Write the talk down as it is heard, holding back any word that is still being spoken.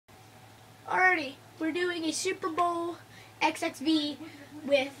Alrighty, we're doing a Super Bowl XXV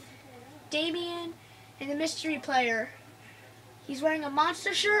with Damien and the mystery player. He's wearing a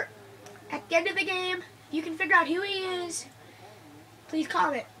monster shirt. At the end of the game, if you can figure out who he is, please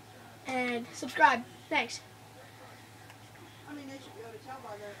comment and subscribe. Thanks. I mean, they should be able to tell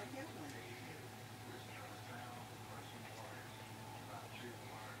by their account.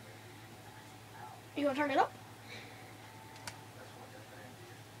 You gonna turn it up?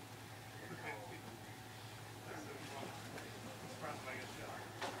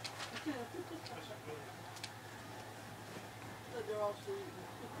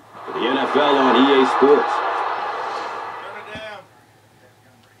 For the NFL on EA Sports. Turn it down.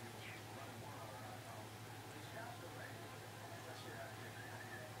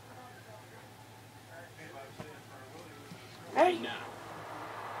 Ready? Now.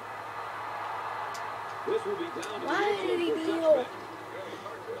 This will be down to Why the did he for kneel? touchback.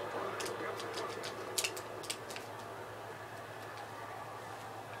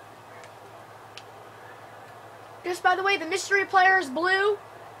 Just by the way, the mystery player is blue.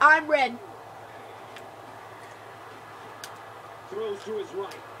 I'm red. Throws to his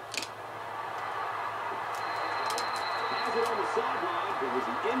right. Has it on the sideline, but was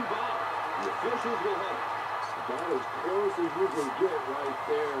he inbound? The officials will have it. About as close as you can get right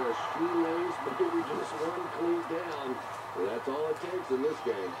there. A shoelace, maybe just one cleat down. Well, that's all it takes in this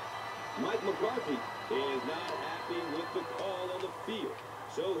game. Mike McCarthy is not happy with the call on the field,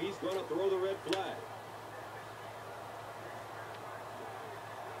 so he's going to throw the red flag.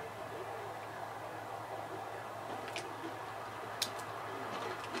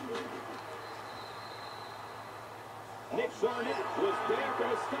 Nick Sarnett was there for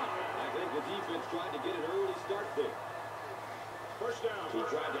the stop. I think the defense tried to get an early start there. First down. He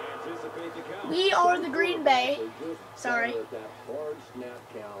tried to anticipate the count. We are the Green Bay. They're just Sorry. better at that hard snap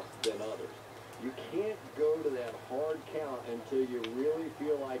count than others. You can't go to that hard count until you really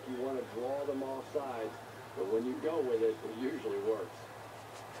feel like you want to draw them off sides. But when you go with it, it usually works.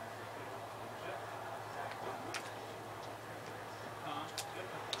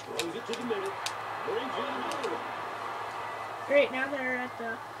 Throws it to the middle. Brings in another one. Great, now they're at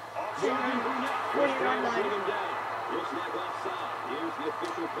the Jordan Burnett was 40-yard trying to line. bring him down. Looks like offside. Here's the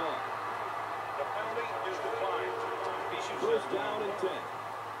official call. The penalty is declined. He shoots First down and 10.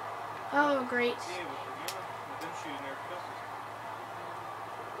 Oh, great. Yeah, but with them shooting their pistols.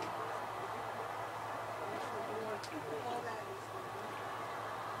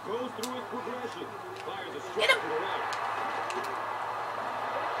 Goes through his progression. Fires a Hit strike him. to the right.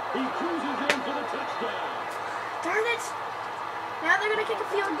 He cruises in for the touchdown. Darn it. Now they're going to kick a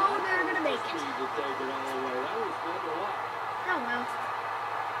field goal and they're going to make it. Need to take it all the way. That was fun to watch. Oh, well.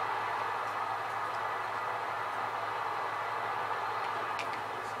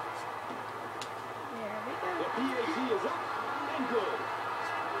 There we The go. PAT is up and good.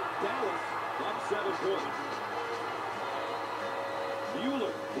 Dallas up 7 points.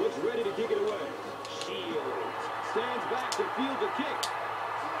 Bueller looks ready to kick it away. Shields stands back to field the kick.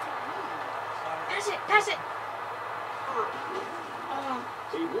 Pass it, pass it. Oh,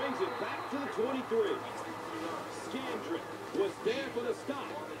 He brings it back to the 23. Scandrick was there for the stop.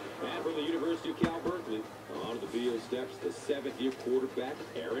 And from the University of Cal Berkeley, onto the field steps the 7th-year quarterback,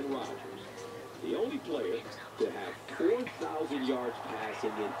 Aaron Rodgers. The only player to have 4,000 yards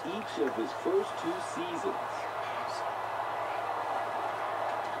passing in each of his first 2 seasons.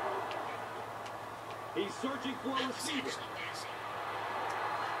 He's searching for a receiver.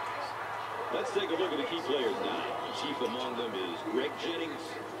 Let's take a look at the key players now. Chief among them is Greg Jennings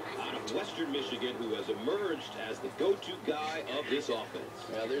out of Western Michigan, who has emerged as the go-to guy of this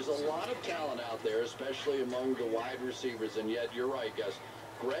offense. Now, there's a lot of talent out there, especially among the wide receivers, and yet you're right, Gus.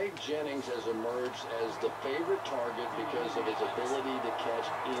 Greg Jennings has emerged as the favorite target because of his ability to catch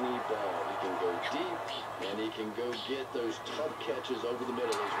any ball. He can go deep, and he can go get those tough catches over the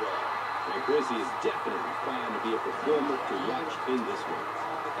middle as well. And Chrissy is definitely found to be a performer to watch in this one.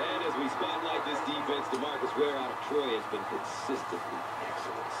 And as we spotlight this defense, DeMarcus Ware out of Troy has been consistently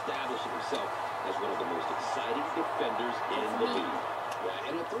excellent, establishing himself as one of the most exciting defenders in the league. Yeah,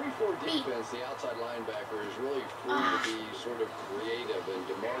 in a 3-4 defense, the outside linebacker is really free to be sort of creative, and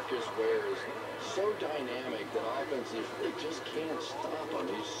DeMarcus Ware is so dynamic that offenses really just can't stop him.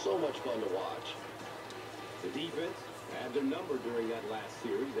 He's so much fun to watch. The defense had their number during that last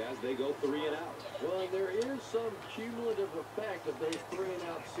series as they go 3 and out. Well, there is some cumulative effect of those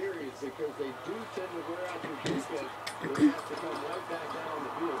 3-and-out series because they do tend to wear out your defense. They have to come right back down on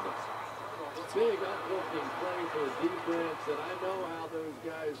the field. Big uplifting play for the defense, and I know how those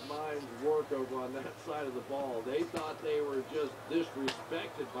guys' minds work over on that side of the ball. They thought they were just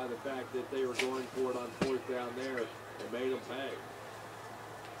disrespected by the fact that they were going for it on 4th down there and made them pay.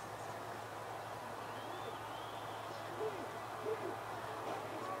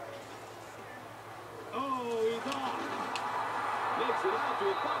 Oh, he's off. Makes it out to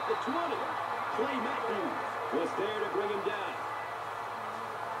about the 20. Clay Matthews was there to bring him down.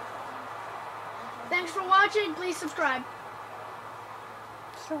 Thanks for watching. Please subscribe.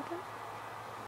 Stop it.